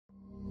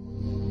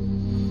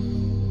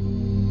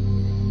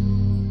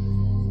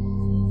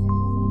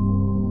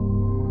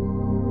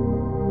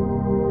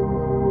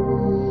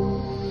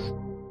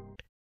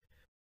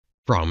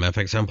From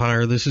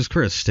FXEmpire, this is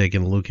Chris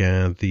taking a look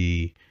at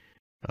the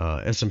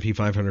S&P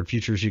 500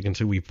 futures. You can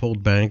see we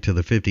pulled back to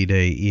the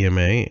 50-day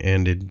EMA,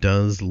 and it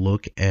does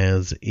look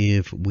as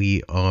if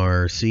we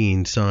are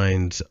seeing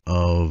signs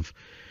of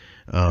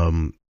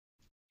an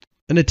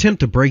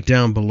attempt to break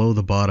down below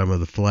the bottom of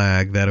the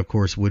flag. That, of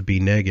course, would be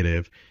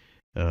negative.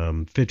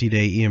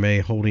 50-day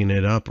EMA holding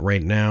it up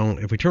right now.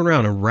 If we turn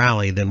around and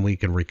rally, then we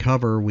can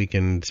recover. We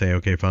can say,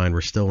 okay, fine,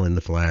 we're still in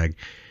the flag.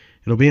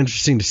 It'll be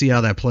interesting to see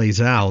how that plays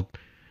out.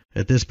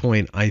 At this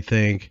point, I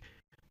think,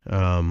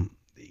 there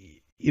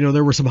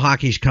were some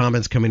hawkish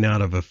comments coming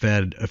out of a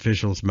Fed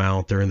official's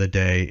mouth during the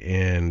day,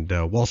 and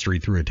Wall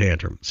Street threw a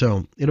tantrum.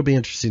 So it'll be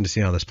interesting to see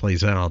how this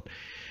plays out.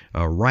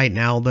 Right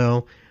now,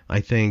 though, I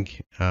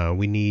think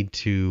we need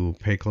to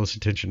pay close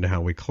attention to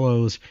how we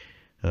close.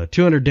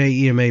 200-day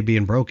EMA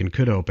being broken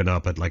could open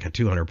up at like a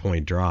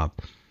 200-point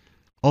drop.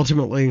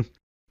 Ultimately,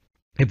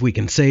 if we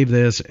can save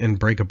this and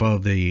break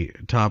above the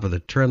top of the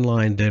trend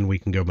line, then we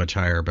can go much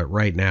higher. But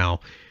right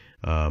now,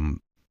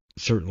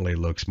 certainly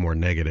looks more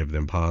negative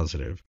than positive.